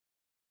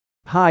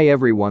Hi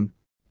everyone.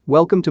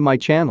 Welcome to my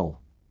channel.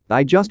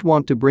 I just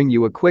want to bring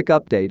you a quick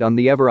update on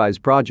the Avarice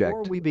project.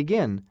 Before we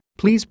begin,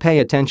 please pay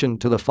attention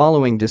to the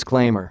following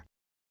disclaimer.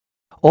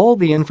 All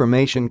the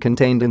information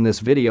contained in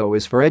this video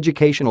is for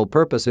educational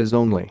purposes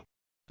only.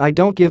 I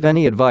don't give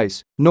any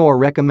advice, nor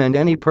recommend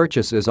any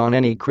purchases on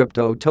any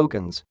crypto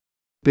tokens.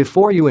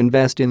 Before you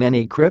invest in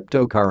any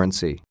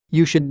cryptocurrency,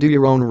 you should do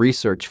your own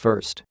research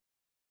first.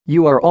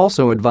 You are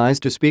also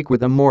advised to speak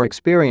with a more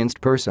experienced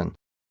person.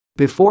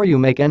 Before you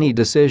make any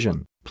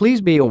decision, please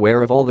be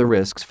aware of all the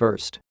risks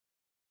first.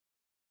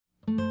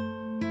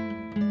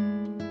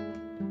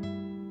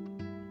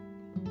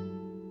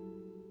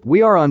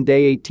 We are on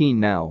day 18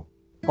 now.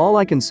 All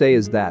I can say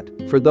is that,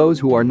 for those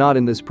who are not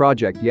in this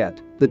project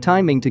yet, the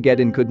timing to get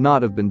in could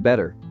not have been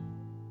better.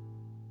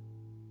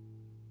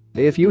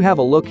 If you have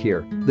a look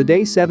here, the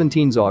day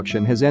 17's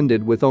auction has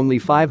ended with only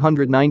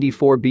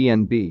 594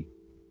 BNB.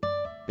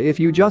 If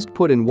you just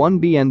put in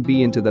 1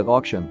 BNB into that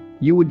auction,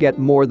 you would get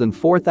more than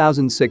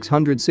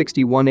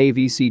 4,661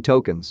 AVC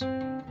tokens.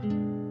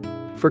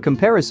 For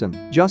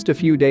comparison, just a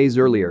few days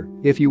earlier,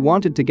 if you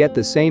wanted to get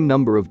the same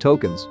number of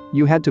tokens,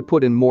 you had to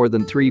put in more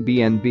than 3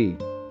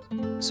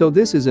 BNB. So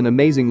this is an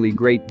amazingly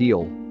great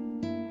deal.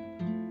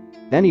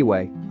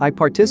 Anyway, I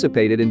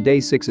participated in day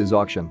 6's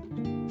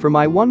auction. For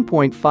my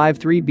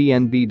 1.53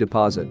 BNB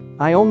deposit,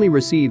 I only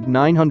received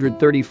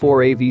 934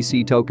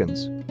 AVC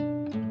tokens.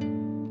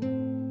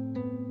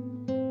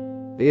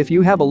 If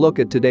you have a look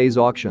at today's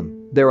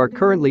auction, there are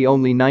currently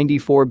only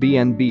 94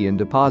 BNB in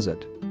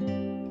deposit.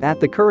 At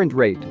the current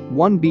rate,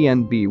 1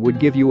 BNB would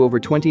give you over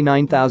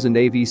 29,000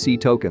 AVC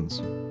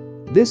tokens.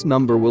 This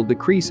number will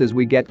decrease as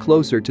we get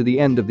closer to the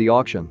end of the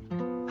auction.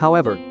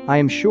 However, I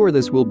am sure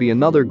this will be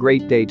another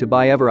great day to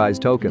buy Avarice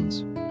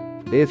tokens.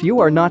 If you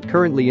are not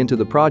currently into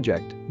the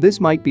project, this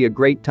might be a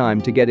great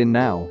time to get in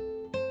now.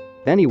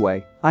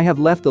 Anyway, I have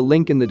left the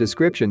link in the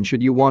description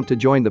should you want to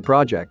join the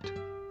project.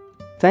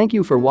 Thank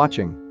you for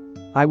watching.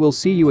 I will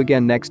see you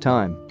again next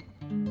time.